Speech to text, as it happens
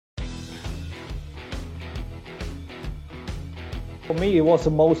For me, he was the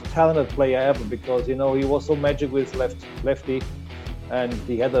most talented player ever because, he was so magic with lefty, and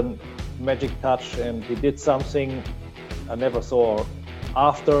he had a magic touch, and he did something I never saw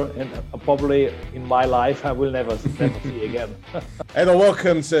after, and probably in my life I will never see again. Hello,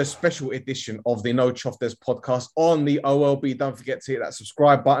 welcome to a special edition of the No Choftes podcast on the OLB. Don't forget to hit that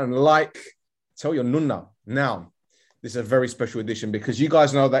subscribe button, tell your nunna. Now, this is a very special edition because you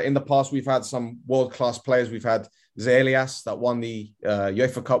guys know that in the past we've had some world-class players. We've had Elias that won the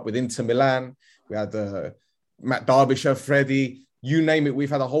UEFA Cup with Inter Milan. We had Matt Derbyshire, Freddie, you name it. We've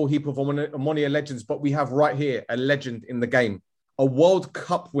had a whole heap of Omonia legends, but we have right here a legend in the game, a World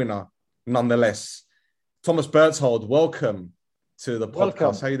Cup winner nonetheless. Thomas Berthold, welcome to the podcast.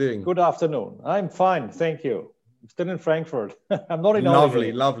 Welcome. How are you doing? Good afternoon. I'm fine, thank you. I'm still in Frankfurt. I'm not in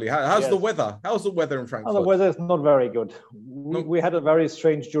Lovely. How's the weather? How's the weather in Frankfurt? The weather is not very good. We had a very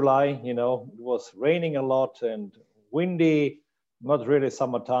strange July, it was raining a lot and windy, not really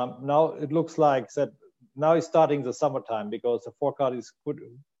summertime. Now it looks like that now it's starting the summertime because the forecast is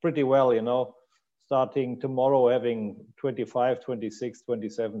pretty well, starting tomorrow having 25, 26,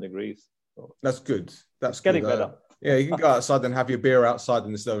 27 degrees. So that's good. That's getting better. Yeah, you can go outside and have your beer outside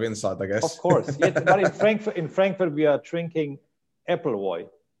instead of inside, I guess. Of course. But in Frankfurt, we are drinking Appleboy.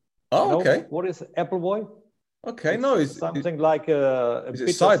 Oh, okay. What is Appleboy? Okay, it's something like a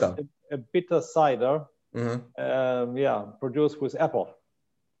bitter cider. A bitter cider. Mm-hmm. Produced with apple.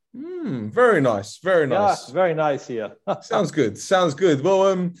 Very nice. Very nice. Yeah, very nice here. Sounds good.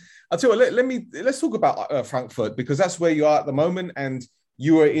 Well, I'll tell you what, let's talk about Frankfurt because that's where you are at the moment, and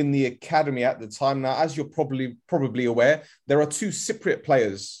you were in the academy at the time. Now, as you're probably aware, there are two Cypriot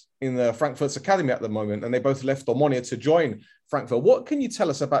players in the Frankfurt's academy at the moment, and they both left Omonia to join Frankfurt. What can you tell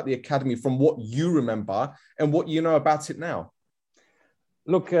us about the academy from what you remember and what you know about it now?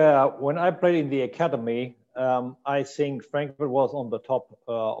 Look, when I played in the academy, I think Frankfurt was on the top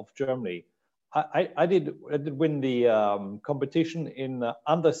of Germany. I did win the competition in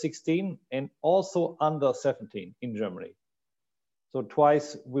under 16 and also under 17 in Germany. So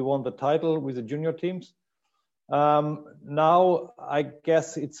twice we won the title with the junior teams. Now I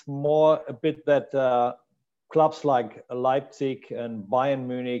guess it's more a bit that clubs like Leipzig and Bayern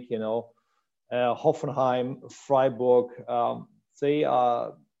Munich, Hoffenheim, Freiburg, they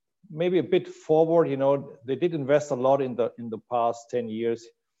are maybe a bit forward. They did invest a lot in the past 10 years,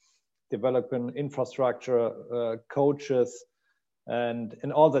 developing infrastructure, coaches, and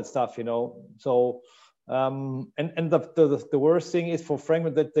all that stuff. So. And the worst thing is for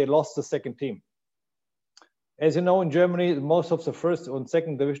Frankfurt that they lost the second team. As you know, in Germany, most of the first and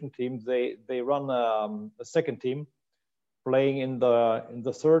second division teams they run a second team playing in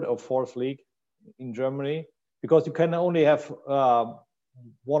the third or fourth league in Germany because you can only have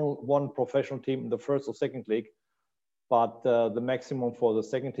one professional team in the first or second league, but the maximum for the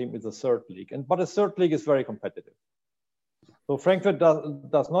second team is the third league. But the third league is very competitive. So Frankfurt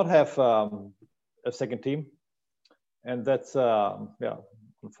does not have a second team, and that's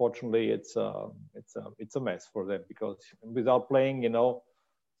unfortunately it's a mess for them because without playing,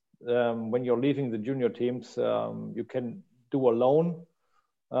 when you're leaving the junior teams, you can do a loan,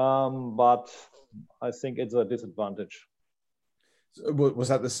 but I think it's a disadvantage. So was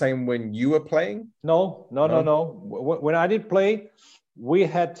that the same when you were playing? No. When I did play, we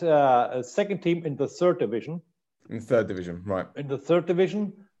had a second team in the third division. In third division, right? In the third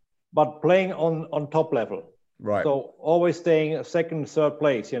division. But playing on top level, right? So always staying second, third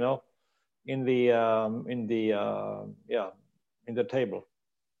place, in the table.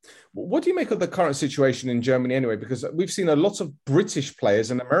 What do you make of the current situation in Germany anyway? Because we've seen a lot of British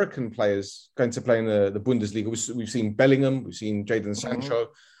players and American players going to play in the Bundesliga. We've seen Bellingham, we've seen Jadon Sancho.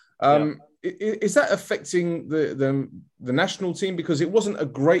 Is that affecting the national team? Because it wasn't a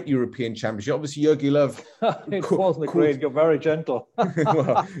great European championship. Obviously, Jogi Löw. It wasn't great. You're very gentle.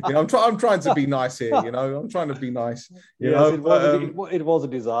 Well, I'm trying to be nice here. I'm trying to be nice. It was a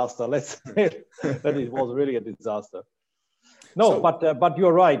disaster. Let's say that it was really a disaster. No, but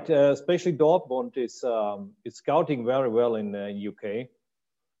you're right. Especially Dortmund is scouting very well in UK,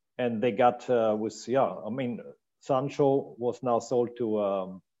 and they got Sancho was now sold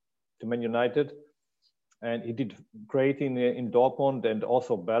to Man United, and he did great in Dortmund, and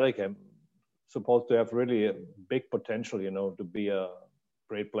also Bellingham supposed to have really a big potential, to be a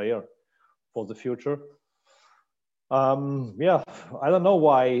great player for the future. I don't know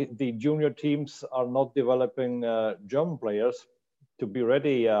why the junior teams are not developing German players to be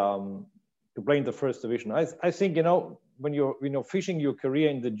ready to play in the first division. I think, when you're fishing your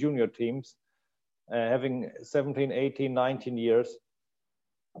career in the junior teams, having 17, 18, 19 years,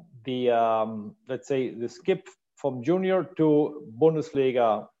 the let's say the skip from junior to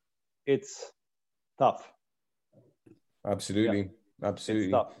Bundesliga, it's tough. Absolutely. Absolutely.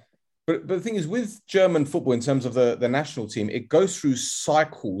 It's tough. But the thing is, with German football, in terms of the national team, it goes through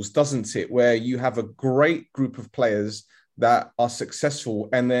cycles, doesn't it? Where you have a great group of players that are successful,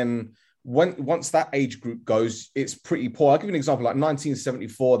 and then once that age group goes, it's pretty poor. I'll give you an example. Like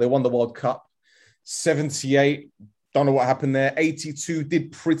 1974, they won the World Cup. 78, don't know what happened there. 82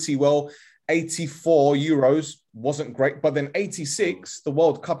 did pretty well. 84 Euros wasn't great, but then 86, the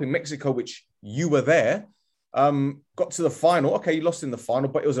World Cup in Mexico, which you were there. Got to the final. Okay, you lost in the final,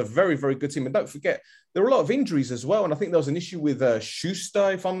 but it was a very, very good team. And don't forget, there were a lot of injuries as well. And I think there was an issue with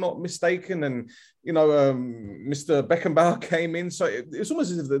Schuster, if I'm not mistaken. And, Mr. Beckenbauer came in. So it's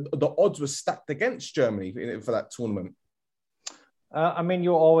almost as if the odds were stacked against Germany for that tournament.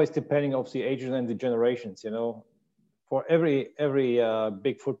 You're always depending on the ages and the generations, For every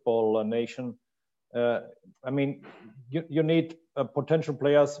big football nation, you need potential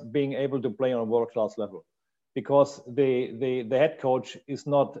players being able to play on a world-class level. Because the head coach is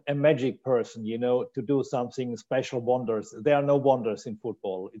not a magic person, to do something special wonders. There are no wonders in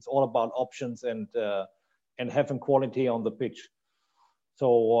football. It's all about options and having quality on the pitch.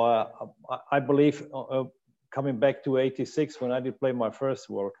 So I believe coming back to '86 when I did play my first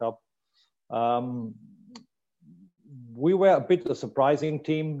World Cup, we were a bit a surprising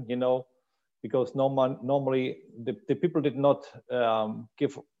team, because normally the people did not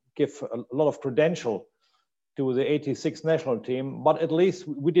give a lot of credential to the '86 national team, but at least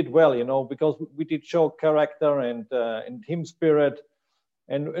we did well, because we did show character and team spirit,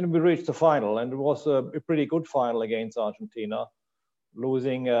 and we reached the final, and it was a pretty good final against Argentina,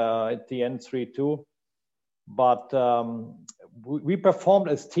 losing at the end 3-2. But we performed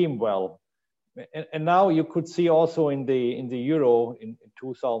as team well, and now you could see also in the Euro in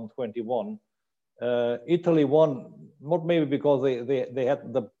 2021. Italy won, not maybe because they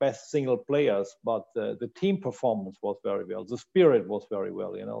had the best single players, but the team performance was very well. The spirit was very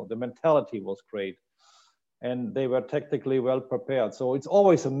well, the mentality was great, and they were tactically well prepared. So it's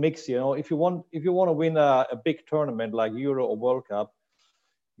always a mix, If you want to win a big tournament like Euro or World Cup,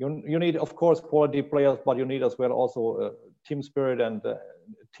 you need, of course, quality players, but you need as well also team spirit and a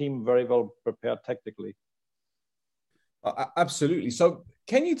team very well prepared tactically. Absolutely. So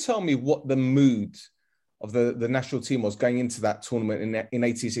can you tell me what the mood of the national team was going into that tournament in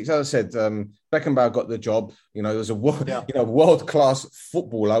 '86? As I said, Beckenbauer got the job. It was a world-class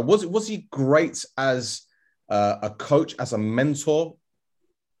footballer. Was he great as a coach, as a mentor?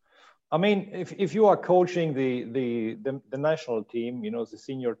 If you are coaching the national team, the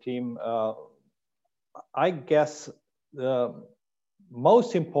senior team, I guess the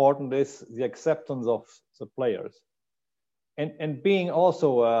most important is the acceptance of the players. And being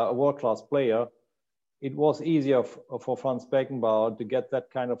also a world-class player, it was easier for Franz Beckenbauer to get that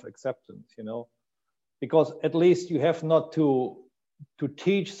kind of acceptance, because at least you have not to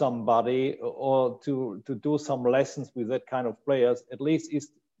teach somebody or to do some lessons with that kind of players. At least is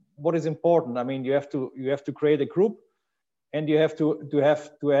what is important. You have to create a group, and you have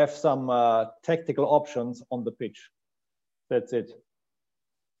to have some tactical options on the pitch. That's it.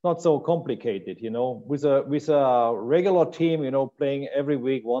 Not so complicated, with a regular team, playing every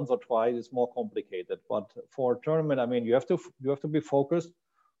week once or twice is more complicated. But for a tournament, you have to be focused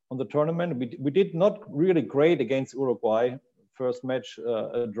on the tournament. We did not really great against Uruguay. First match,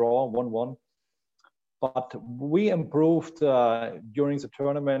 a draw, 1-1. But we improved during the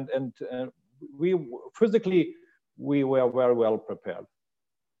tournament, and we physically were very well prepared.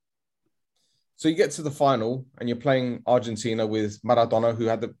 So you get to the final and you're playing Argentina with Maradona, who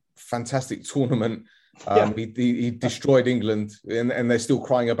had the fantastic tournament. He destroyed England, and they're still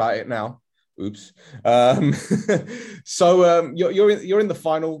crying about it now. Oops. So you're in the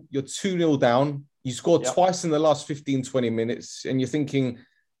final. You're 2-0 down. You scored twice in the last 15, 20 minutes, and you're thinking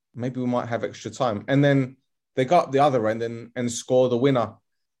maybe we might have extra time. And then they got up the other end and score the winner.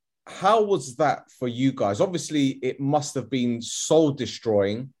 How was that for you guys? Obviously, it must have been soul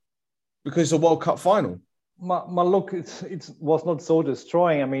destroying, because it's a World Cup final. Look, it was not so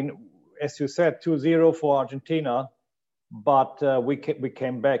destroying. As you said, 2-0 for Argentina, but we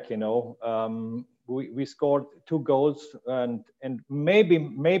came back. We scored 2 goals, and maybe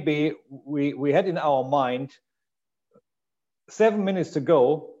we had in our mind 7 minutes to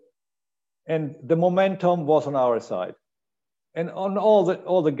go, and the momentum was on our side, and on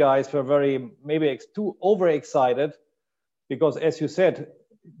all the guys were maybe too overexcited, because as you said,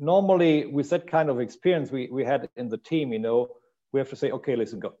 normally with that kind of experience we had in the team, we have to say, okay,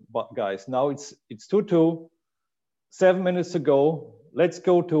 listen, guys, now it's 2-2, 7 minutes to go. Let's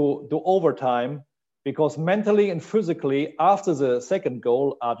go to overtime, because mentally and physically, after the second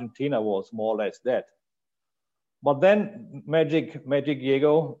goal, Argentina was more or less dead. But then Magic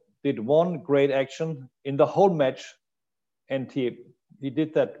Diego did one great action in the whole match, and he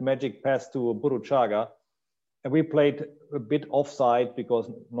did that magic pass to Burruchaga, and we played a bit offside because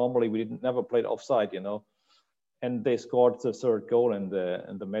normally we never played offside, and they scored the third goal, and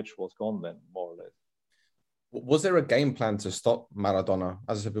the match was gone then, more or less. Was there a game plan to stop Maradona?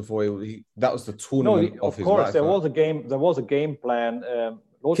 As I said before, that was the tournament of his life. Of course, there was a game plan.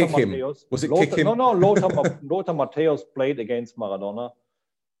 Lothar Matthäus. Was it kick him? No. Lothar Matthäus played against Maradona,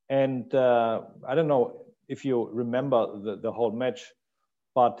 and I don't know if you remember the whole match,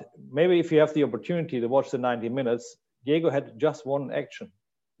 but maybe if you have the opportunity to watch the 90 minutes, Diego had just one action,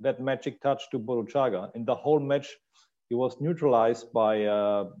 that magic touch to Burruchaga. In the whole match, he was neutralized by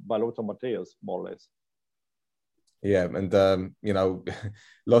Lothar Matthäus, more or less. Yeah, and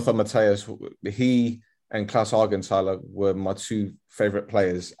Lothar Matthäus, he and Klaus Augenthaler were my two favorite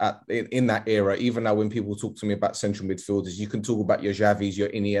players in that era. Even now, when people talk to me about central midfielders, you can talk about your Xavis, your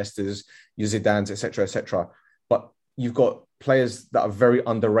Iniestas, your Zidanes, etc., etc. But you've got players that are very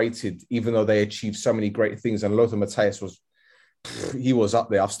underrated, even though they achieved so many great things. And Lothar Matthäus was up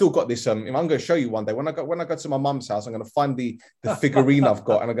there. I've still got this. I'm going to show you one day when I go to my mum's house. I'm going to find the figurine I've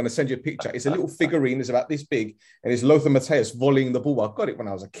got, and I'm going to send you a picture. It's a little figurine. It's about this big, and it's Lothar Matthäus volleying the ball. I got it when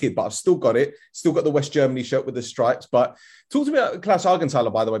I was a kid, but I've still got it. Still got the West Germany shirt with the stripes. But talk to me about Klaus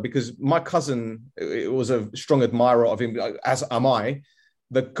Augenthaler, by the way, because my cousin was a strong admirer of him, as am I.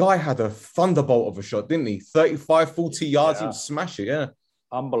 The guy had a thunderbolt of a shot, didn't he? 35, 40 yards, he would smash it. Yeah.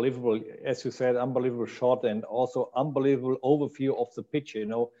 Unbelievable, as you said, unbelievable shot, and also unbelievable overview of the pitch.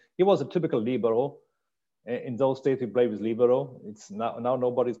 He was a typical libero. In those days, we played with libero. It's now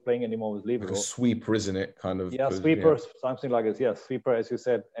nobody's playing anymore with libero. Like a sweeper, isn't it? Kind of. Yeah, sweeper, something like this. Yeah, sweeper, as you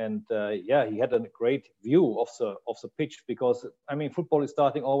said, and he had a great view of the pitch, because football is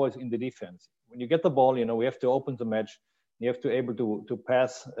starting always in the defense. When you get the ball, we have to open the match. You have to be able to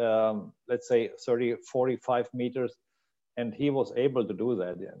pass, let's say 30, 45 meters. And he was able to do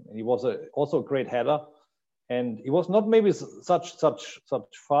that. And he was also a great header, and he was not maybe such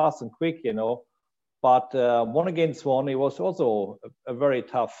fast and quick, but 1 against 1, he was also a very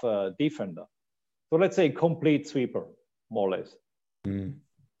tough defender. So let's say complete sweeper, more or less.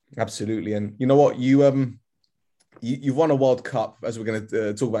 Absolutely. And you know what? You've won a World Cup, as we're going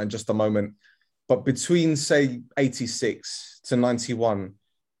to talk about in just a moment. But between, say, 86 to 91,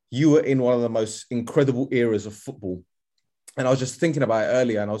 you were in one of the most incredible eras of football. And I was just thinking about it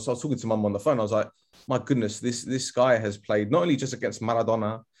earlier, and I was talking to Mum on the phone. I was like, my goodness, this guy has played not only just against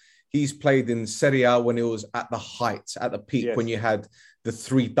Maradona, he's played in Serie A when it was at the height, at the peak, when you had the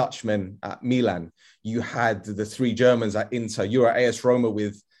 3 Dutchmen at Milan. You had the 3 Germans at Inter. You were at AS Roma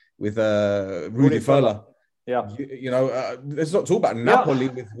with Rudi Völler. Yeah. Let's not talk about Napoli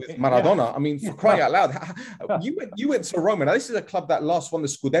with Maradona. For crying out loud. You went to Roma. Now, this is a club that last won the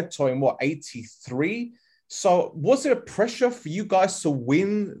Scudetto in 83? So was there pressure for you guys to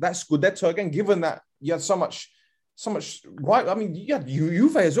win that Scudetto again, given that you had so much, right? You had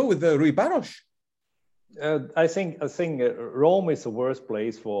Juve as well with Rui Barros. I think Rome is the worst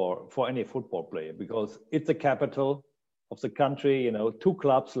place for any football player, because it's the capital of the country, 2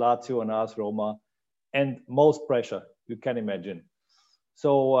 clubs, Lazio and AS Roma, and most pressure you can imagine.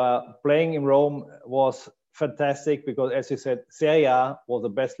 So playing in Rome was fantastic, because, as you said, Serie A was the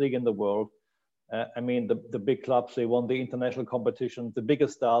best league in the world. The big clubs, they won the international competition. The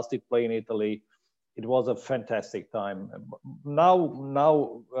biggest stars did play in Italy. It was a fantastic time.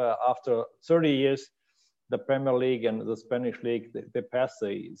 Now, after 30 years, the Premier League and the Spanish League, they passed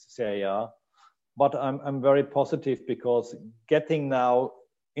the Serie A. But I'm very positive, because getting now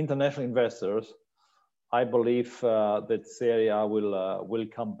international investors, I believe that Serie A will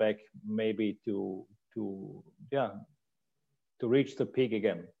come back maybe to reach the peak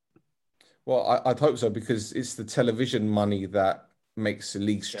again. Well, I'd hope so, because it's the television money that makes the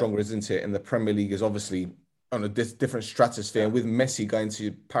league stronger, isn't it? And the Premier League is obviously on a different stratosphere. And with Messi going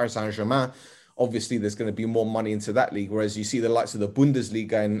to Paris Saint-Germain, obviously there's going to be more money into that league. Whereas you see the likes of the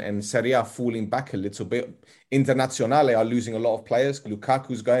Bundesliga and Serie A falling back a little bit. Internazionale are losing a lot of players.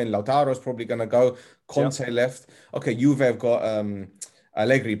 Lukaku's going, Lautaro's probably going to go. Conte left. Okay, Juve have got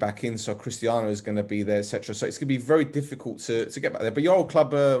Allegri back in, so Cristiano is going to be there, etc. So it's going to be very difficult to get back there. But your old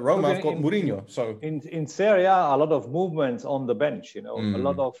club, Roma, have got Mourinho. So in Serie A, a lot of movements on the bench. A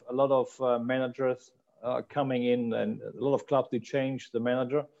lot of managers coming in, and a lot of clubs did change the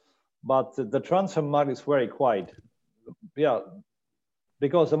manager. But the transfer market is very quiet.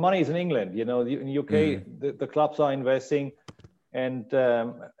 Because the money is in England. In UK, the clubs are investing. and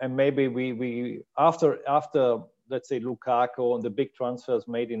maybe we after let's say Lukaku and the big transfers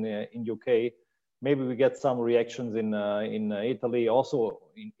made in UK, maybe we get some reactions in Italy, also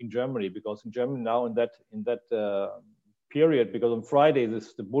in Germany, because in Germany now in that period, because on Friday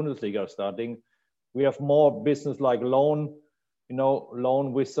this the Bundesliga starting, we have more business like loan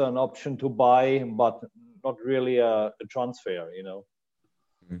with an option to buy, but not really a transfer,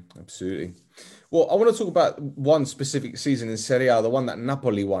 Absolutely. Well, I want to talk about one specific season in Serie A, the one that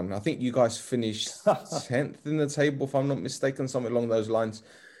Napoli won. I think you guys finished 10th in the table, if I'm not mistaken, something along those lines.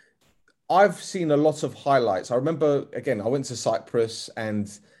 I've seen a lot of highlights. I remember, again, I went to Cyprus,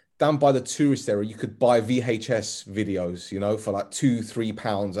 and down by the tourist area, you could buy VHS videos, for like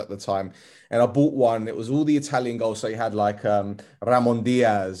 £2-3 at the time. And I bought one. It was all the Italian goals. So you had like Ramon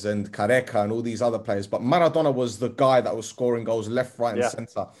Diaz and Careca and all these other players. But Maradona was the guy that was scoring goals left, right, and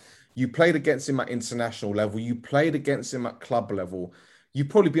center. You played against him at international level. You played against him at club level. You've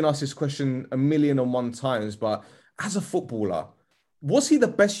probably been asked this question 1,000,001 times. But as a footballer, was he the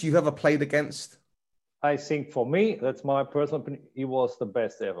best you've ever played against? I think for me, that's my personal opinion, he was the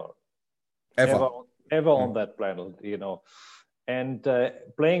best ever on that planet, And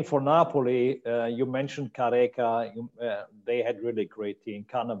playing for Napoli, you mentioned Careca. They had really great team,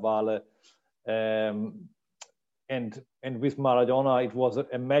 Cannavale, and with Maradona, it was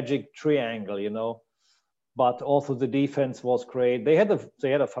a magic triangle, But also the defense was great. They had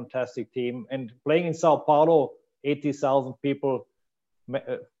a fantastic team, and playing in Sao Paulo, 80,000 people.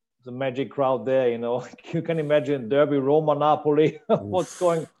 The magic crowd there, You can imagine Derby, Roma, Napoli. what's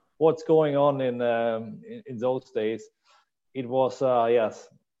going on in those days. It was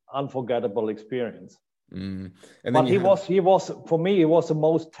unforgettable experience. And but he was for me, he was the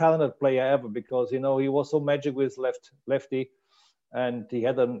most talented player ever, because he was so magic with lefty, and he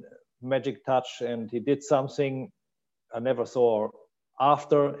had a magic touch, and he did something I never saw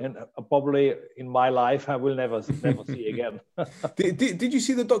after, and probably in my life I will never see again. Did you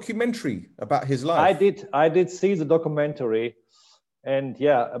see the documentary about his life? I did see the documentary, and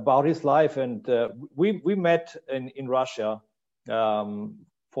about his life. And we met in Russia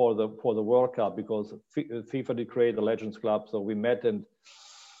for the World Cup, because FIFA did create the Legends Club. So we met, and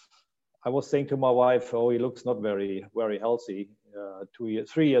I was saying to my wife, "Oh, he looks not very, very healthy."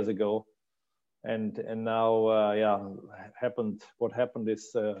 3 years ago. And now, what happened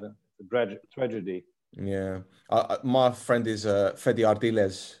is a tragedy. Yeah. My friend is Fede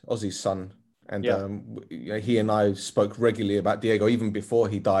Ardiles, Ozzy's son. And he and I spoke regularly about Diego, even before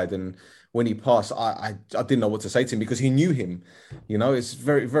he died. And when he passed, I didn't know what to say to him, because he knew him. It's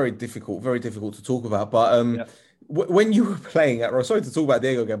very, very difficult to talk about. But when you were playing at, sorry to talk about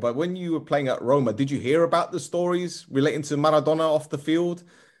Diego again, but when you were playing at Roma, did you hear about the stories relating to Maradona off the field?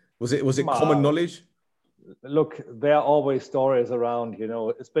 Was it common knowledge? Look, there are always stories around,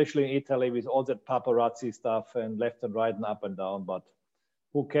 especially in Italy, with all that paparazzi stuff and left and right and up and down. But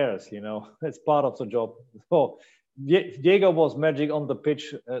who cares? It's part of the job. So Diego was magic on the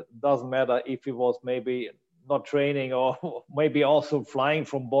pitch. Doesn't matter if he was maybe not training, or maybe also flying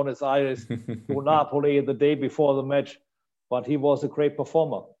from Buenos Aires to Napoli the day before the match. But he was a great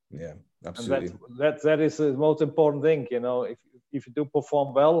performer. Yeah, absolutely. And that is the most important thing. If you do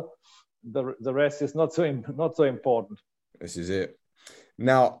perform well, the rest is not so important. This is it.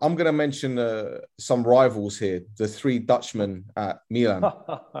 Now, I'm going to mention some rivals here. The three Dutchmen at Milan.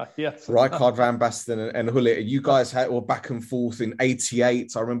 Yes. Rijkaard, Van Basten, and Gullit. You guys were back and forth in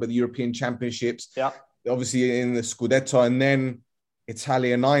 '88. I remember the European Championships. Yeah. Obviously in the Scudetto, and then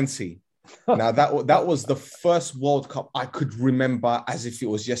Italia '90. Now, that was the first World Cup I could remember as if it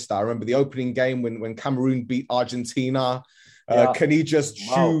was yesterday. I remember the opening game when Cameroon beat Argentina. Can he just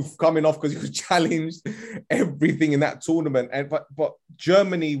Schuve coming off because he was challenged, everything in that tournament. But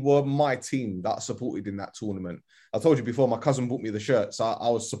Germany were my team that I supported in that tournament. I told you before, my cousin bought me the shirt, so I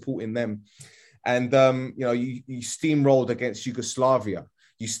was supporting them. And you steamrolled against Yugoslavia.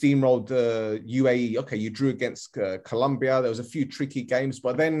 You steamrolled UAE. Okay, you drew against Colombia. There was a few tricky games,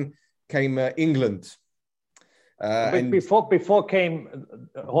 but then came England. And before came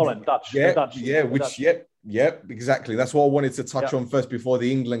Holland, Dutch. Yep, exactly. That's what I wanted to touch on first before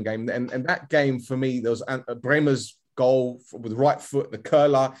the England game. And that game for me, there was Bremer's goal with right foot, the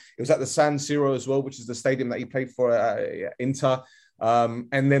curler. It was at the San Siro as well, which is the stadium that he played for Inter.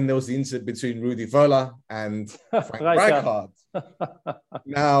 And then there was the incident between Rudi Völler and Frank Rijkaard.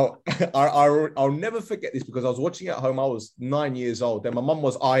 Now, I'll never forget this, because I was watching at home. I was 9 years old. Then my mum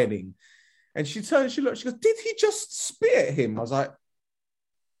was ironing. And she turned, she looked, she goes, "Did he just spit at him?" I was like,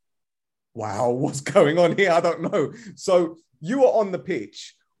 wow, what's going on here? I don't know. So you were on the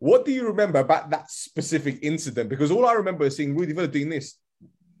pitch. What do you remember about that specific incident? Because all I remember is seeing Rudi Völler doing this.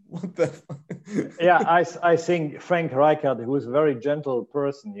 What the? Yeah, I think Frank Rijkaard, who is a very gentle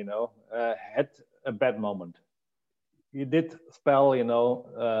person, had a bad moment. He did spell,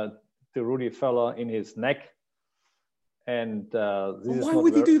 to Rudi Völler in his neck. And why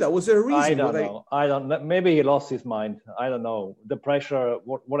would he do that? Was there a reason? I don't know. Maybe he lost his mind. I don't know. The pressure,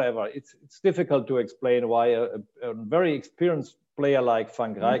 whatever. It's difficult to explain why a very experienced player like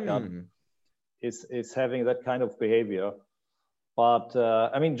Frank Rijkaard is having that kind of behavior. But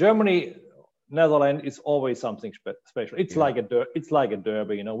Germany, Netherlands is always something special. It's like a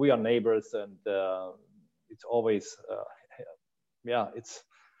derby. We are neighbors, and it's always it's.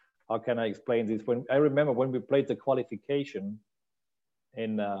 How can I explain this? I remember when we played the qualification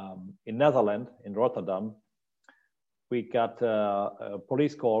in Netherlands, in Rotterdam, we got a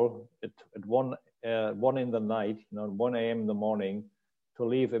police call at 1 in the night, 1 a.m. in the morning, to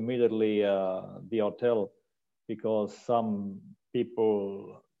leave immediately the hotel because some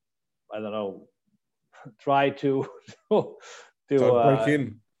people, I don't know, try to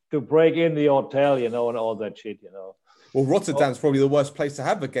break in the hotel, and all that shit, Well, Rotterdam's probably the worst place to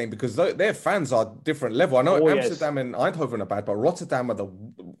have a game because their fans are different level. I know Amsterdam and Eindhoven are bad, but Rotterdam are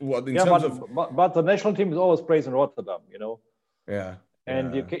but the national team is always plays in Rotterdam, Yeah.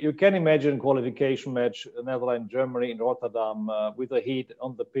 And you can imagine qualification match Netherlands Germany in Rotterdam with the heat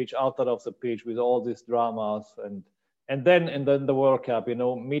on the pitch, outside of the pitch, with all these dramas, and then the World Cup,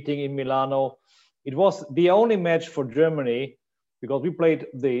 meeting in Milano. It was the only match for Germany. Because we played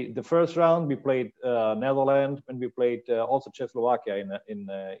the first round, we played Netherlands, and we played also Czechoslovakia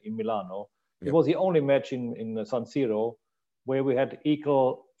in Milano. Yep. It was the only match in San Siro where we had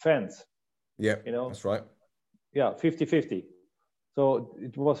equal fans. Yeah, that's right. Yeah, 50-50. So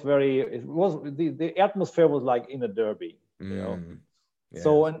the atmosphere was like in a derby. Yeah.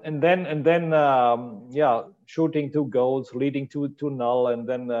 So and then shooting 2 goals, leading 2-0, and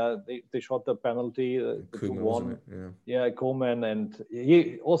then they shot the penalty, 2-1. Yeah, Koeman, and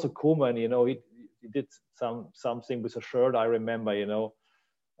Koeman, he did something with a shirt. I remember,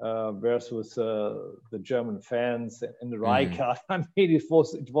 versus the German fans and Rijkaard.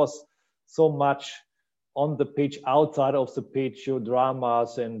 It was so much on the pitch, outside of the pitch,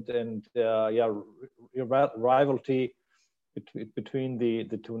 dramas and rivalry between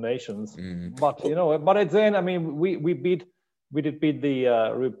the two nations. But but at the end, we did beat the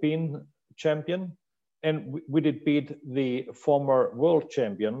European champion, and we did beat the former world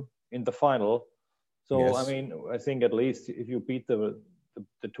champion in the final. So yes. I think at least if you beat the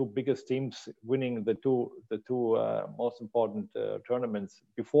 2 biggest teams, winning the two most important tournaments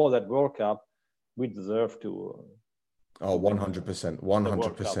before that World Cup, we deserve to. Oh, 100%,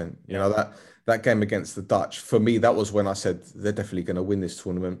 100%. That game against the Dutch, for me, that was when I said they're definitely going to win this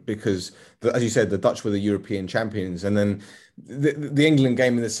tournament because, as you said, the Dutch were the European champions. And then the England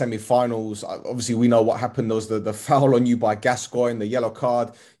game in the semi-finals, obviously we know what happened. There was the foul on you by Gascoigne, the yellow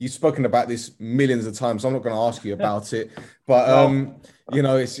card. You've spoken about this millions of times. So I'm not going to ask you about it. But,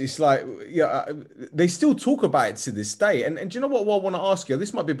 it's like, they still talk about it to this day. And do you know what I want to ask you?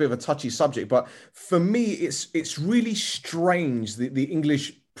 This might be a bit of a touchy subject, but for me, it's really strange, the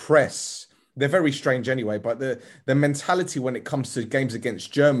English press. They're very strange anyway, but the mentality when it comes to games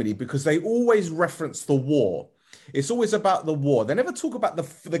against Germany, because they always reference the war. It's always about the war. They never talk about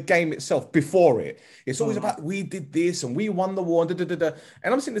the game itself before it. It's always about we did this and we won the war. And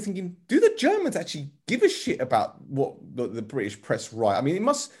I'm sitting there thinking, do the Germans actually give a shit about what the British press write? It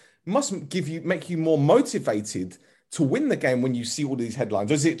must make you more motivated to win the game when you see all these headlines?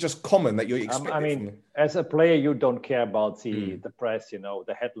 Or is it just common that you're expecting? As a player, you don't care about the press,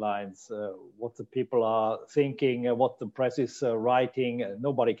 the headlines, what the people are thinking, what the press is writing.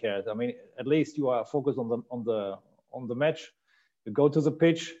 Nobody cares. At least you are focused on the match. You go to the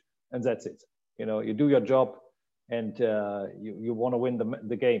pitch, and that's it. You do your job, and you want to win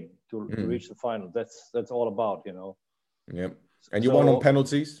the game to reach the final. That's all about. Yep. And you won on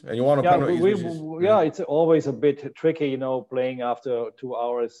penalties. It's always a bit tricky, playing after 2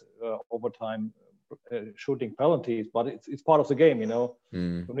 hours overtime, shooting penalties. But it's part of the game,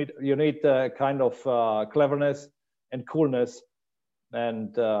 You need kind of cleverness and coolness,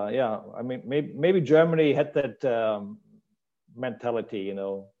 and maybe Germany had that mentality,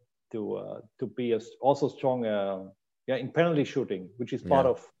 to be also strong, in penalty shooting, which is part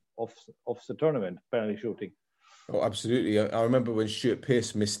of the tournament, penalty shooting. Oh, absolutely. I remember when Stuart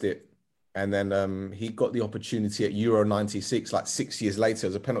Pearce missed it, and then he got the opportunity at Euro 96, like 6 years later,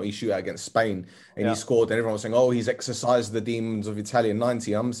 as a penalty shootout against Spain, and he scored, and everyone was saying, he's exercised the demons of Italian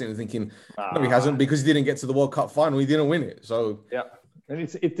 90. I'm sitting there thinking, no, he hasn't, because he didn't get to the World Cup final. He didn't win it. So, And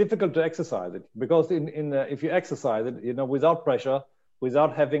it's difficult to exercise it because if you exercise it, without pressure,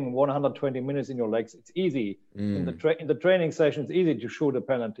 without having 120 minutes in your legs, it's easy. In the training session, it's easy to shoot a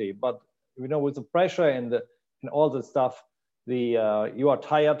penalty. But with the pressure and all the stuff, you are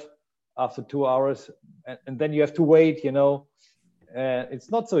tired after 2 hours, and then you have to wait. It's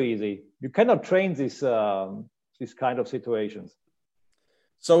not so easy. You cannot train these kind of situations.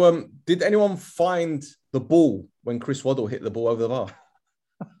 So, did anyone find the ball when Chris Waddle hit the ball over the bar?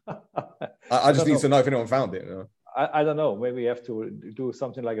 I just need to know if anyone found it. I don't know. Maybe you have to do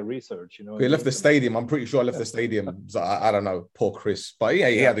something like a research. He left the stadium. I'm pretty sure I left the stadium. So I don't know. Poor Chris. But yeah,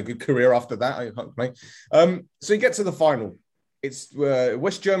 he had a good career after that. So you get to the final. It's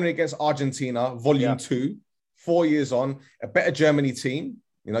West Germany against Argentina, Volume 2. 4 years on, a better Germany team.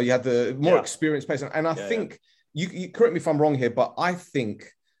 You had the more experienced players. And I think, you correct me if I'm wrong here, but I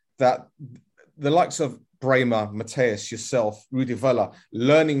think that the likes of Bremer, Matthäus, yourself, Rudi Völler,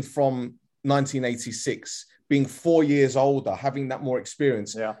 learning from 1986, being 4 years older, having that more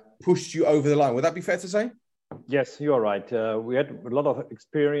experience, pushed you over the line. Would that be fair to say? Yes, you are right. We had a lot of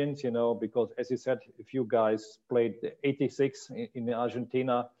experience, because as you said, a few guys played 86 in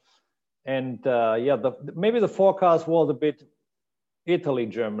Argentina. And maybe the forecast was a bit Italy,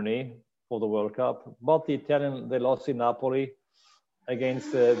 Germany for the World Cup, but the Italian, they lost in Napoli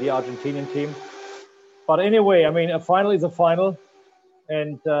against the Argentinian team. But anyway, a final is a final.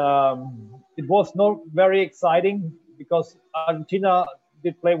 And it was not very exciting because Argentina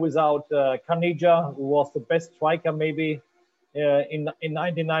did play without Caniggia, who was the best striker maybe in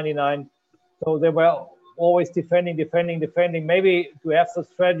 1999. So they were always defending. Maybe to have the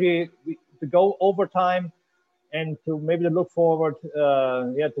strategy to go overtime and to maybe look forward,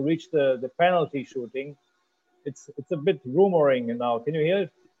 to reach the penalty shooting. It's a bit rumoring now. Can you hear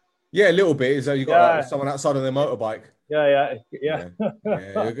it? Yeah, a little bit. So you got someone outside on their motorbike. Yeah.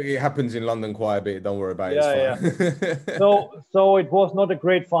 It happens in London quite a bit. Don't worry about it. So it was not a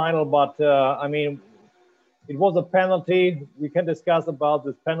great final, but it was a penalty. We can discuss about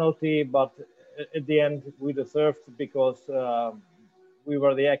this penalty, but at the end we deserved because we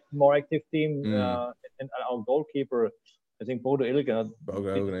were the more active team, and our goalkeeper, I think Bodo Illgner,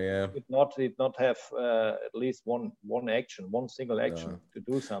 did not have at least one single action to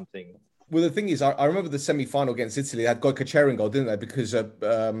do something. Well, the thing is, I remember the semi-final against Italy. They had Goicoechea in goal, didn't they? Because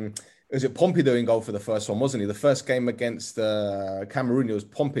was it Pompidou in goal for the first one, wasn't he? The first game against Cameroon, it was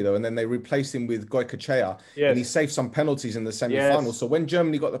Pompidou, and then they replaced him with Goicoechea, and he saved some penalties in the semi-final. Yes. So when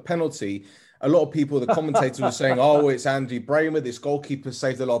Germany got the penalty, a lot of people, the commentators were saying, "Oh, it's Andy Bremer. This goalkeeper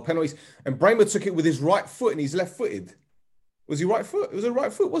saved a lot of penalties." And Bremer took it with his right foot, and he's left-footed. Was he right foot? It was a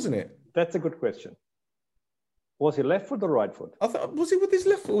right foot, wasn't it? That's a good question. Was he left foot or right foot? I thought, was he with his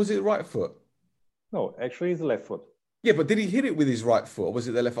left foot or was it right foot? No, actually, he's the left foot. Yeah, but did he hit it with his right foot or was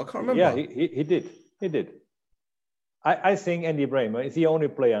it the left foot? I can't remember. Yeah, he did. He did. I think Andy Bremer is the only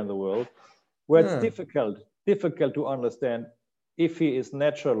player in the world where it's difficult to understand if he is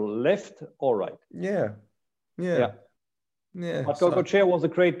natural left or right. Yeah. But Goicoechea was a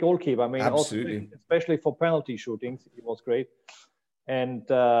great goalkeeper. Absolutely. Also, especially for penalty shootings, he was great. And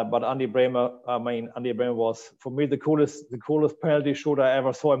but Andy Bremer was for me the coolest penalty shooter I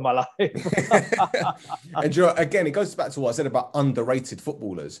ever saw in my life. And again, it goes back to what I said about underrated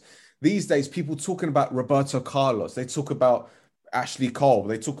footballers. These days, people talking about Roberto Carlos, they talk about Ashley Cole,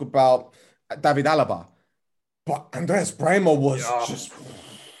 they talk about David Alaba, but Andreas Bremer was just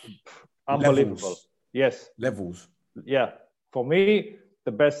unbelievable. Levels. Yeah, for me,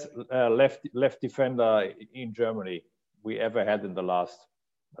 the best left defender in Germany we ever had in the last,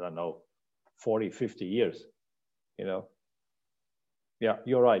 40, 50 years, Yeah,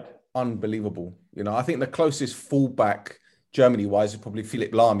 you're right. Unbelievable. I think the closest fullback Germany-wise is probably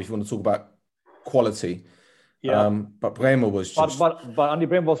Philipp Lahm, if you want to talk about quality. Yeah. But Bremer was just... But Andy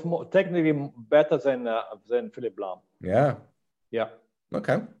Bremer was technically better than Philipp Lahm. Yeah. Yeah.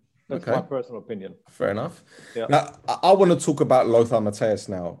 Okay. That's my personal opinion. Fair enough. Yeah. Now, I want to talk about Lothar Matthäus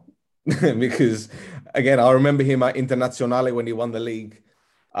now. Because again, I remember him at Internazionale when he won the league.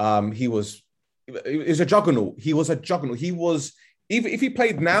 He was a juggernaut. He was a juggernaut. He was, even if he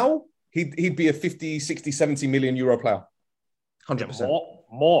played now, he'd be a 50, 60, 70 million euro player. 100%.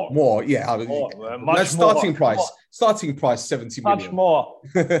 More. Yeah. Much starting more. price. Starting price 70 million. Much more.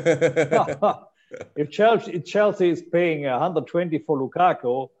 If Chelsea is paying 120 for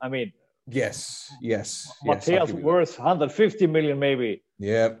Lukaku, Yes. Matthäus worth 150 million maybe.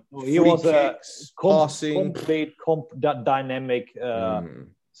 Yeah. So he was kicks, a complete dynamic,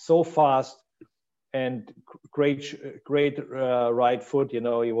 so fast and great right foot. He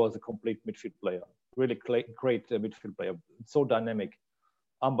was a complete midfield player. Really great midfield player. So dynamic.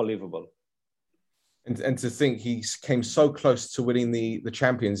 unbelievable. And to think he came so close to winning the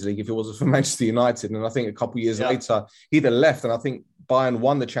Champions League if it wasn't for Manchester United. And I think a couple of years later, he'd have left. And I think Bayern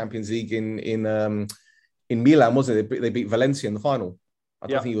won the Champions League in Milan, wasn't it? They beat Valencia in the final. I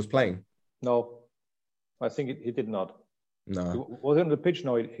don't think he was playing. No, I think he did not. No. He was on the pitch?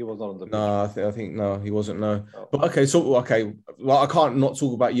 No, he was not on the pitch. No, I think no, he wasn't. No. But okay, well, I can't not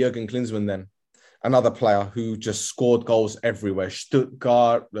talk about Jurgen Klinsmann then. Another player who just scored goals everywhere.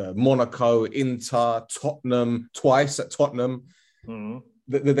 Stuttgart, Monaco, Inter, Tottenham, twice at Tottenham. Mm-hmm.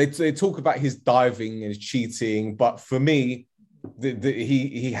 They talk about his diving and his cheating, but for me,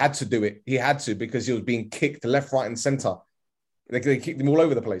 he had to do it. He had to because he was being kicked left, right, and centre. They kicked him all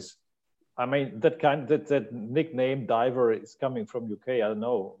over the place. I mean, that nickname diver is coming from UK. I don't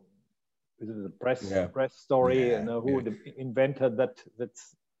know. Is it a press story? And who invented that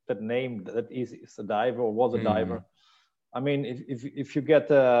name? That is a diver or was a diver. I mean, if you get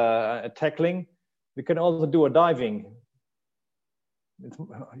a tackling, you can also do a diving.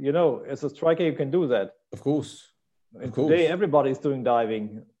 As a striker, you can do that. Of course. Today, everybody is doing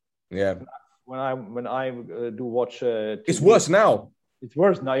diving. Yeah. When I do watch, TV, it's worse now. It's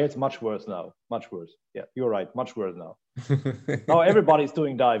worse now. It's much worse now. Much worse. Yeah, you're right. Much worse now. Now everybody's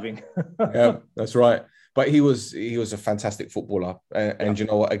doing diving. Yeah, that's right. But he was a fantastic footballer, and you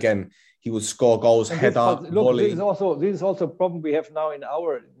know what? Again, he would score goals, header, volley. This is also a problem we have now in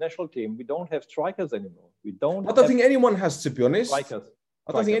our national team. We don't have strikers anymore. I don't think anyone has, to be honest. Strikers.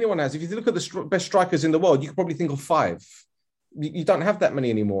 I don't think anyone has. If you look at the best strikers in the world, you could probably think of 5. You don't have that many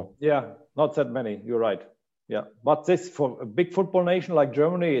anymore. Yeah, not that many. You're right. Yeah, but this for a big football nation like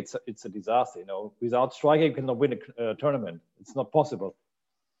Germany, it's a disaster. Without striker, you cannot win a tournament. It's not possible.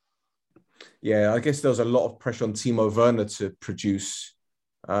 Yeah, I guess there was a lot of pressure on Timo Werner to produce.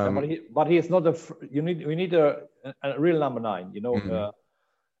 But he is not we need a real number 9.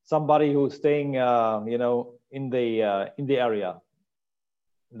 Somebody who's staying, in the area,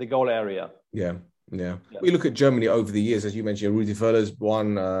 the goal area. Yeah. We look at Germany over the years, as you mentioned. Rudi Völler's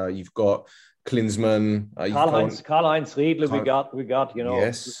one. You've got Klinsmann, Karl-Heinz Riedle. We got.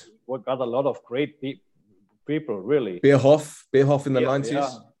 Yes. We got a lot of great people, really. Bierhoff in the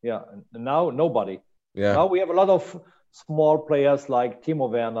 90s. Yeah. And now nobody. Yeah. Now we have a lot of small players like Timo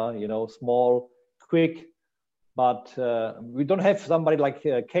Werner. Small, quick, but we don't have somebody like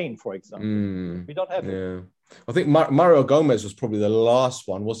Kane, for example. We don't have him. I think Mario Gomez was probably the last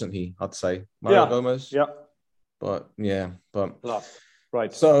one, wasn't he? I'd say Mario Gomez. Yeah. But last.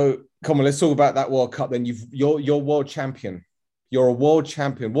 Right. So come on, let's talk about that World Cup. Then you're world champion. You're a world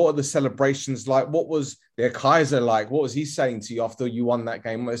champion. What are the celebrations like? What was their Kaiser like? What was he saying to you after you won that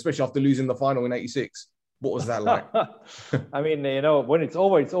game, especially after losing the final in '86? What was that like? I mean, when it's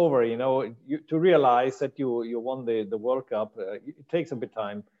over, it's over. To realize that you won the World Cup, it takes a bit of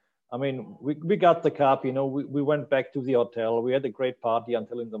time. I mean, we got the cup. We went back to the hotel. We had a great party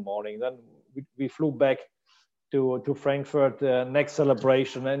until in the morning. Then we flew back to Frankfurt, next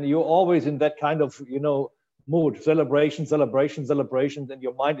celebration, and you're always in that kind of mood, celebration, and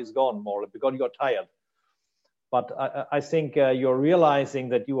your mind is gone more because you got tired. But I think you're realizing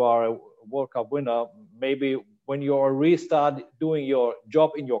that you are a World Cup winner maybe when you restart doing your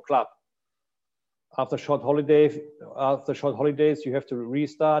job in your club. After short holidays, you have to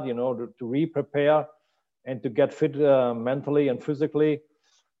restart, to re-prepare and to get fit mentally and physically.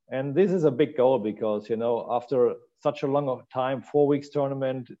 And this is a big goal because, after such a long time, 4 weeks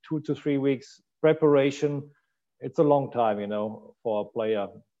tournament, 2 to 3 weeks preparation, it's a long time, for a player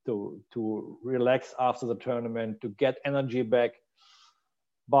to relax after the tournament, to get energy back.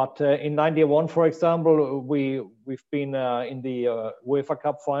 But in '91, for example, we've been in the UEFA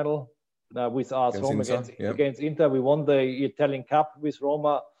Cup final with AS Roma against Inter. We won the Italian Cup with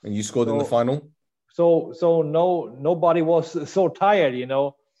Roma. And you scored in the final? So nobody was so tired,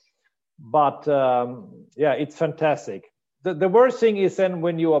 But it's fantastic. The worst thing is then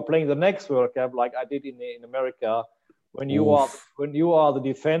when you are playing the next World Cup, like I did in America, when you are the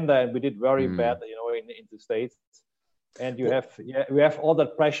defender, and we did very bad, in the States, and you have all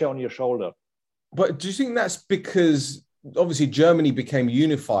that pressure on your shoulder. But do you think that's because obviously Germany became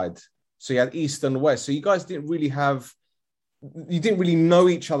unified, so you had East and West, so you guys didn't really know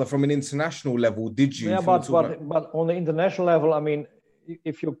each other from an international level, did you? Yeah, but on the international level, I mean,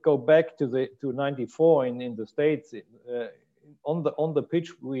 if you go back to '94 in the States, on the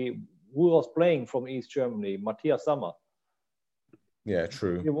pitch, who was playing from East Germany? Matthias Sammer. Yeah,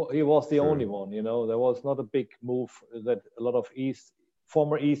 true. He was the only one. There was not a big move that a lot of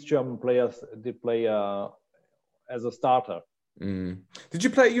former East German players did play as a starter. Did you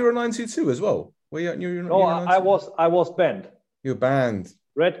play at Euro '92 as well? Were you at Euro? No, I was banned. You were banned.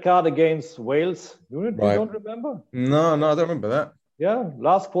 Red card against Wales. You don't remember? No, I don't remember that. Yeah,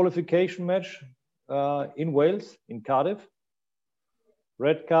 last qualification match in Wales, in Cardiff.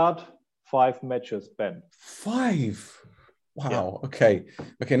 Red card, 5 matches banned. 5? Wow. Yeah. Okay.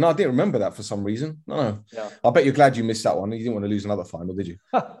 No, I didn't remember that for some reason. No. Yeah. I bet you're glad you missed that one. You didn't want to lose another final, did you?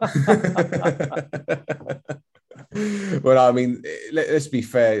 Well, I mean, let's be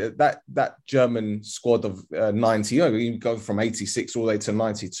fair. That German squad of 90, you go from 86 all the way to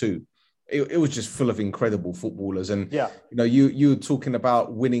 92. It was just full of incredible footballers. And you were talking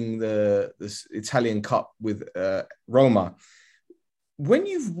about winning this Italian Cup with Roma. When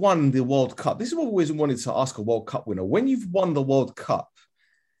you've won the World Cup, this is what I've always wanted to ask a World Cup winner. When you've won the World Cup,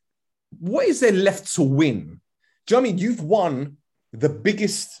 what is there left to win? Do you know what I mean? You've won the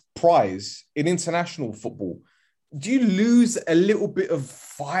biggest prize in international football. Do you lose a little bit of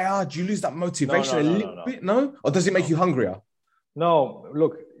fire? Do you lose that motivation a little bit? No? Or does it make you hungrier? No,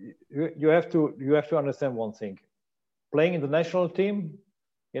 look, you have to understand one thing. Playing in the national team,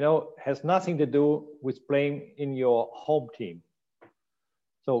 has nothing to do with playing in your home team.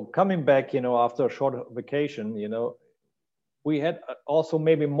 So coming back, after a short vacation, we had also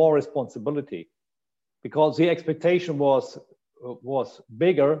maybe more responsibility because the expectation was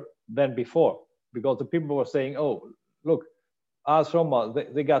bigger than before, because the people were saying, oh, look, AS Roma,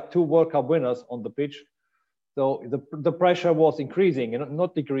 they got 2 World Cup winners on the pitch. So the pressure was increasing,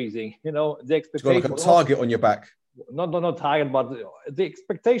 not decreasing. The expectation. It's got like a target on your back. Not target, but the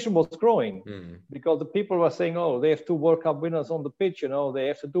expectation was growing because the people were saying, "Oh, they have 2 World Cup winners on the pitch. They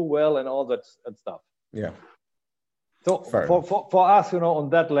have to do well and all that stuff." Yeah. So for us, on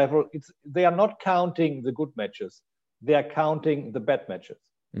that level, they are not counting the good matches; they are counting the bad matches.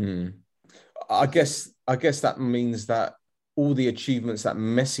 I guess that means that all the achievements that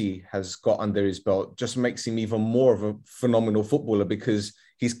Messi has got under his belt just makes him even more of a phenomenal footballer because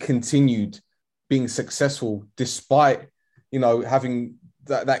he's continued being successful despite, having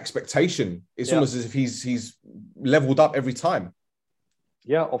that expectation. It's almost as if he's leveled up every time.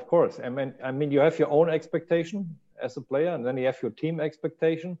 Yeah, of course. I mean, you have your own expectation as a player, and then you have your team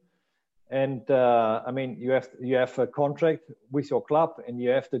expectation. And you have a contract with your club, and you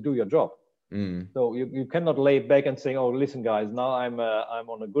have to do your job. So you cannot lay back and say, "Oh, listen, guys, now I'm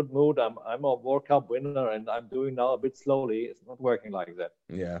on a good mood. I'm a World Cup winner, and I'm doing now a bit slowly." It's not working like that.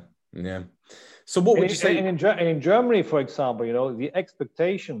 Yeah. So what would you say? And in Germany, for example, the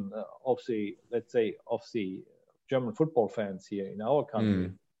expectation of the German football fans here in our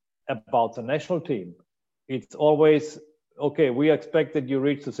country about the national team, it's always, okay, we expect that you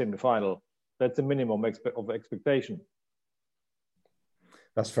reach the semi-final. That's the minimum of expectation.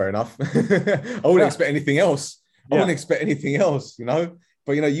 That's fair enough. I wouldn't expect anything else. But,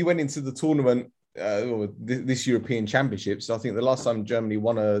 you went into the tournament, this European Championships. I think the last time Germany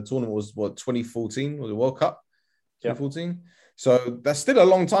won a tournament was 2014, was the World Cup, 2014. Yeah. So that's still a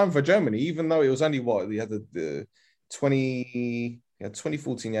long time for Germany, even though it was only you had the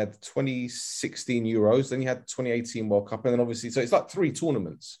 2014, you had 2016 Euros, then you had 2018 World Cup, and then obviously, so it's like 3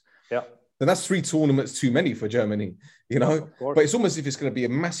 tournaments. Yeah. And that's 3 tournaments too many for Germany, But it's almost as if it's going to be a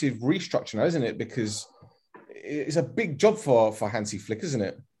massive restructure now, isn't it? Because it's a big job for Hansi Flick, isn't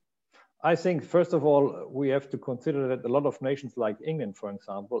it? I think, first of all, we have to consider that a lot of nations like England, for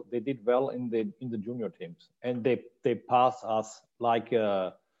example, they did well in the junior teams, and they passed us like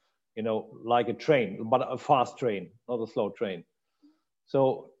a train, but a fast train, not a slow train.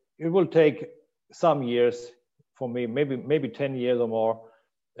 So it will take some years for me, maybe 10 years or more,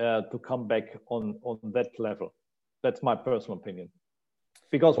 to come back on that level. That's my personal opinion,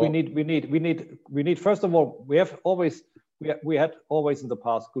 because we need. First of all, we had always in the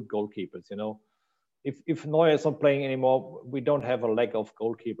past good goalkeepers. If Neuer is not playing anymore, we don't have a lack of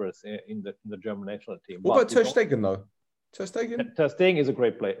goalkeepers in the German national team. What about Ter Stegen though? Ter Stegen is a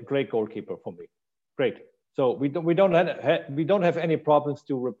great goalkeeper for me. Great. So we don't have any problems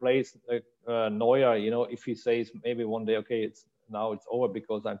to replace Neuer. If he says maybe one day, okay, it's over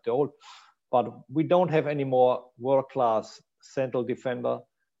because I'm too old. But we don't have any more world-class central defender.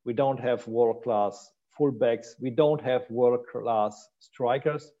 We don't have world-class fullbacks. We don't have world-class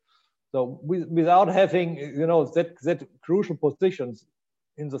strikers. So without having, that crucial positions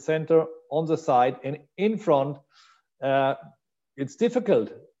in the center, on the side, and in front, it's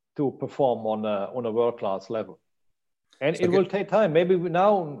difficult to perform on a world-class level. And it will take time. Maybe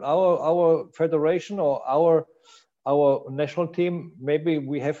now our federation or our national team, maybe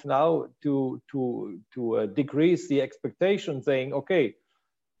we have now to decrease the expectation, saying, okay,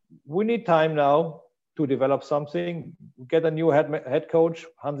 we need time now to develop something, get a new head coach,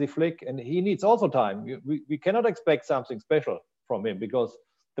 Hansi Flick, and he needs also time. We cannot expect something special from him, because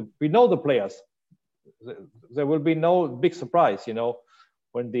we know the players. There will be no big surprise,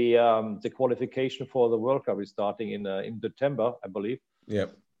 when the qualification for the World Cup is starting in September, I believe. Yeah.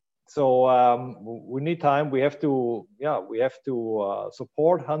 So we need time. We have to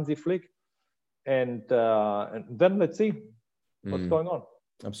support Hansi Flick, and then let's see what's going on.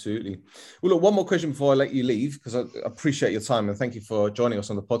 Absolutely. Well, look, one more question before I let you leave, because I appreciate your time and thank you for joining us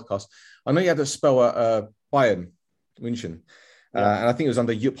on the podcast. I know you had a spell at Bayern München, and I think it was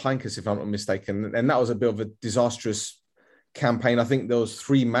under Jupp Heynckes, if I'm not mistaken, and that was a bit of a disastrous campaign. I think there was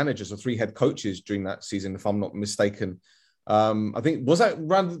 3 managers or 3 head coaches during that season, if I'm not mistaken. I think, was that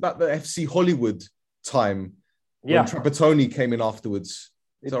around about the FC Hollywood time when Trapattoni came in afterwards?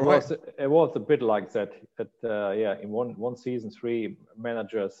 It was a bit like that. In one season, 3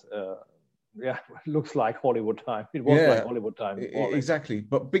 managers. Looks like Hollywood time. It was like Hollywood time. Exactly.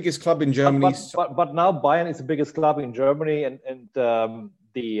 But biggest club in Germany. But now Bayern is the biggest club in Germany, and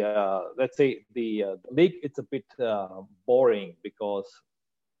let's say the league, it's a bit boring, because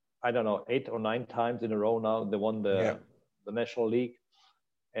I don't know, 8 or 9 times in a row now they won the National League,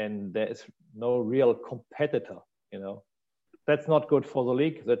 and there is no real competitor. That's not good for the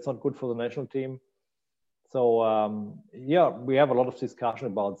league. That's not good for the national team. So we have a lot of discussion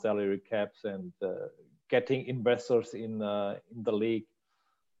about salary caps and getting investors in the league.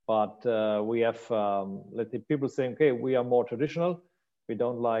 But we have let's say people saying, okay, we are more traditional. We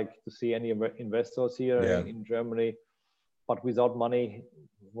don't like to see any investors here in Germany. But without money,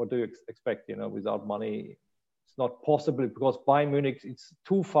 what do you expect? Without money, it's not possible, because Bayern Munich, it's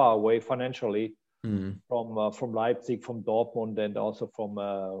too far away financially. From Leipzig, from Dortmund, and also from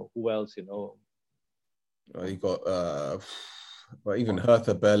who else? You got even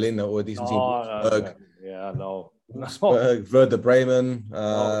Hertha Berlin or decent team. Werder Bremen.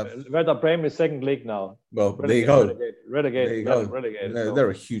 Werder Bremen is second league now. Well, there you go. Relegated.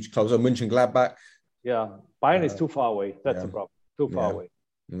 They're a huge club. So Mönchengladbach. Yeah, Bayern is too far away. That's the problem. Too far away.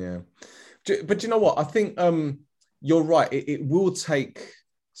 Yeah, but you know what? I think you're right. It will take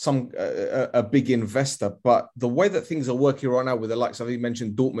a big investor, but the way that things are working right now with the likes of, you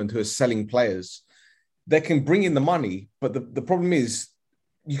mentioned Dortmund, who are selling players, they can bring in the money, but the problem is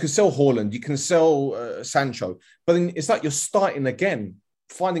you can sell Haaland, you can sell Sancho, but then it's like you're starting again,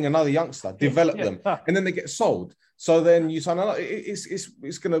 finding another youngster, develop them, and then they get sold. So then you sign another.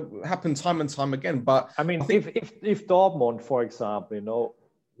 It's going to happen time and time again. But I mean, if Dortmund, for example,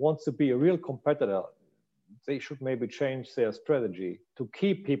 wants to be a real competitor, they should maybe change their strategy to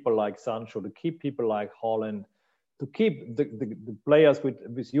keep people like Sancho, to keep people like Haaland, to keep the players with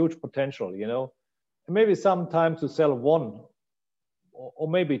huge potential, And maybe sometimes to sell 1 or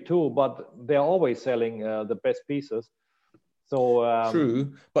maybe 2, but they're always selling the best pieces. So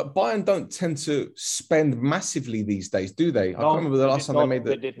true, but Bayern don't tend to spend massively these days, do they? I can't remember the last time they made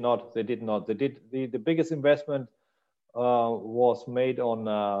that. They did not. The biggest investment was made on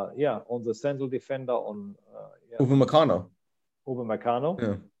the central defender on Upamecano.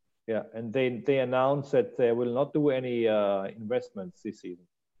 And they announced that they will not do any investments this season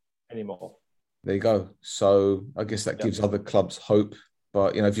anymore. There you go. So I guess that gives other clubs hope.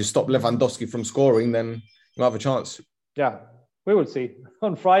 But if you stop Lewandowski from scoring, then you have a chance. Yeah, we will see.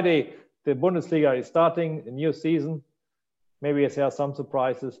 On Friday, the Bundesliga is starting a new season. Maybe there are some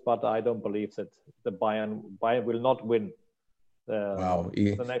surprises, but I don't believe that the Bayern will not win. Wow!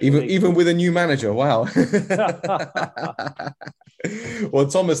 Even with a new manager, wow! Well,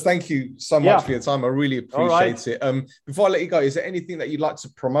 Thomas, thank you so much for your time. I really appreciate it. Before I let you go, is there anything that you'd like to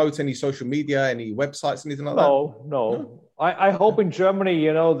promote? Any social media, any websites, anything like that? No. I hope in Germany,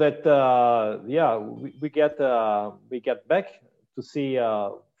 that we get back to see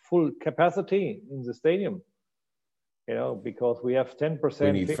full capacity in the stadium. Because we have 10%.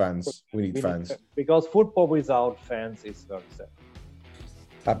 We need fans. Because football without fans is very sad.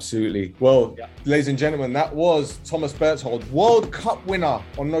 Absolutely. Well, ladies and gentlemen, that was Thomas Berthold, World Cup winner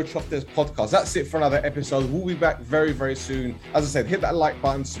on No Trophdes podcast. That's it for another episode. We'll be back very, very soon. As I said, hit that like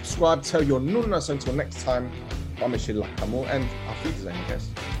button, subscribe, tell your nunnas. Until next time, I'm Michelle Lakamore, and Auf Wiedersehen, I guess.